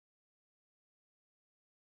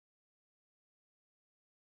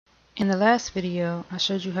In the last video, I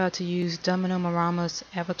showed you how to use Domino Marama's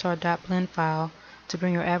avatar.blend file to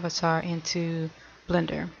bring your avatar into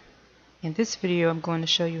Blender. In this video, I'm going to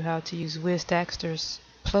show you how to use Wiz Daxter's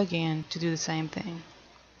plugin to do the same thing.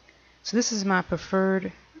 So this is my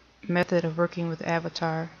preferred method of working with the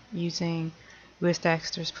avatar using Wiz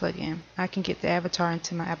Daxter's plugin. I can get the avatar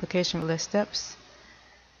into my application with less steps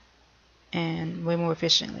and way more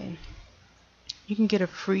efficiently. You can get a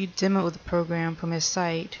free demo of the program from his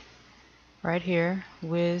site right here,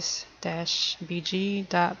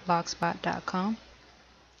 wiz-bg.blogspot.com,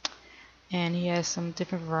 and he has some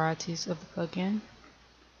different varieties of the plugin.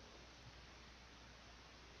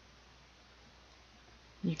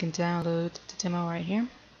 You can download the demo right here.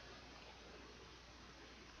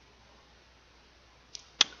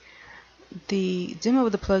 The demo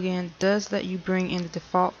of the plugin does let you bring in the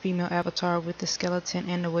default female avatar with the skeleton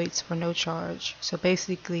and the weights for no charge. So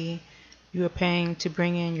basically, you are paying to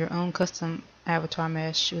bring in your own custom avatar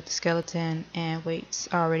mesh with the skeleton and weights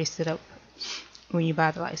already set up when you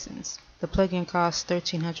buy the license. The plugin costs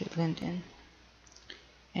 1,300 Linden,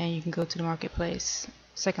 and you can go to the marketplace,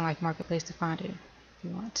 Second Life marketplace, to find it if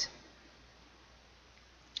you want.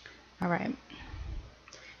 Alright.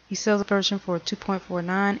 He sells a version for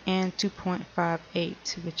 2.49 and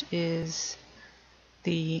 2.58, which is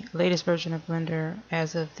the latest version of Blender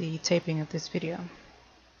as of the taping of this video.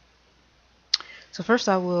 So first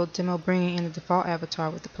I will demo bringing in the default avatar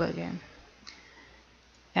with the plugin.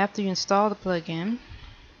 After you install the plugin,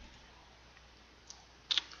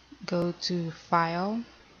 go to File,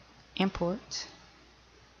 Import,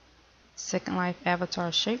 Second Life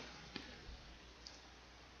Avatar Shape,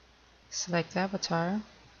 select Avatar,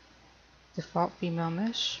 Default Female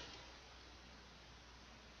Mesh,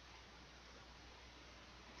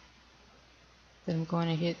 then I'm going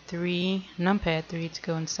to hit numpad 3 to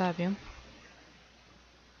go inside view,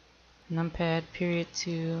 numpad period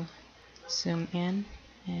to zoom in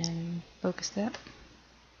and focus that.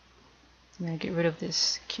 I'm going to get rid of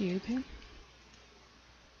this cube here.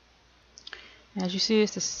 As you see,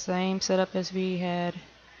 it's the same setup as we had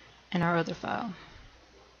in our other file.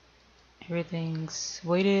 Everything's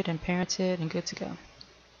weighted and parented and good to go.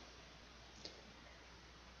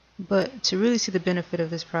 But to really see the benefit of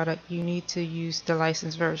this product, you need to use the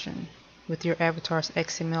licensed version with your avatar's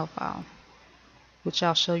XML file, which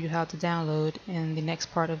I'll show you how to download in the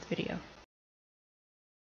next part of the video.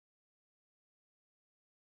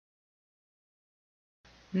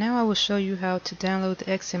 Now I will show you how to download the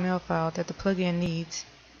XML file that the plugin needs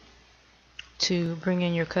to bring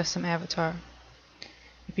in your custom avatar.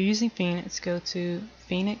 If you're using Phoenix, go to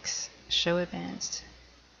Phoenix, Show Advanced,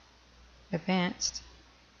 Advanced,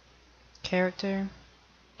 Character,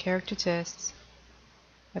 Character Tests,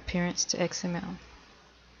 Appearance to XML.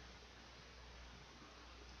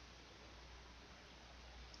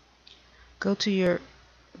 Go to your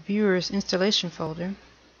viewer's installation folder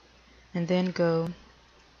and then go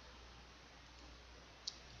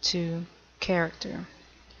to Character.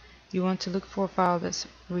 You want to look for a file that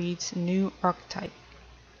reads New Archetype.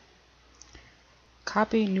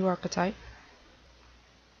 Copy New Archetype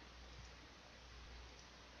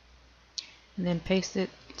and then paste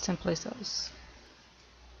it someplace else.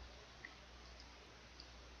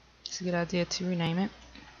 It's a good idea to rename it.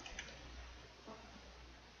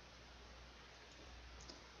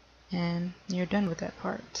 And you're done with that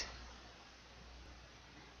part.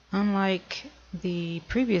 Unlike the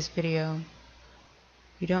previous video,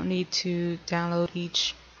 you don't need to download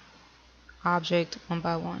each object one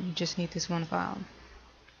by one. You just need this one file.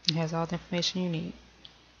 It has all the information you need.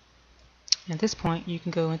 At this point, you can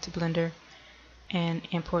go into Blender and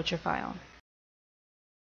import your file.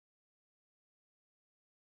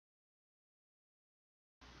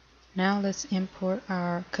 Now let's import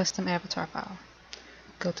our custom avatar file.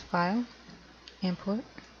 Go to File, Import,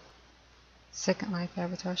 Second Life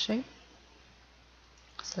Avatar Shape,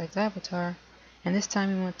 select Avatar, and this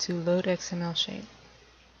time you want to load XML shape.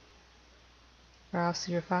 Browse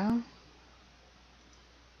to your file,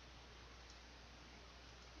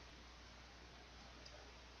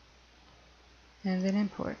 and then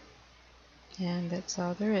import. And that's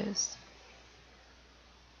all there is.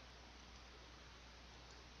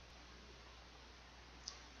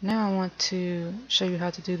 Now I want to show you how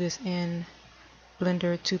to do this in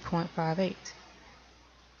Blender 2.58.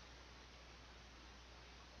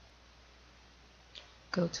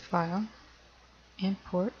 Go to File,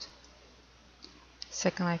 Import,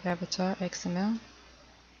 Second Life Avatar XML.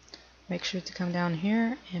 Make sure to come down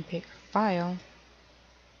here and pick File,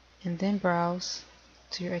 and then browse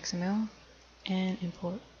to your XML and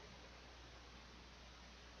import.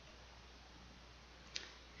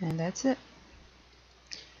 And that's it.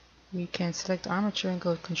 We can select armature and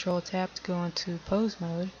go Control Tab to go into pose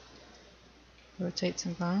mode. Rotate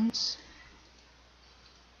some bones.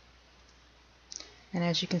 And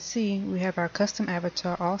as you can see, we have our custom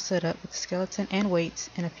avatar all set up with the skeleton and weights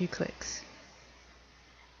in a few clicks.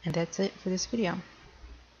 And that's it for this video.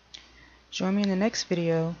 Join me in the next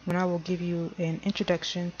video when I will give you an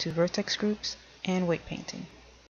introduction to vertex groups and weight painting.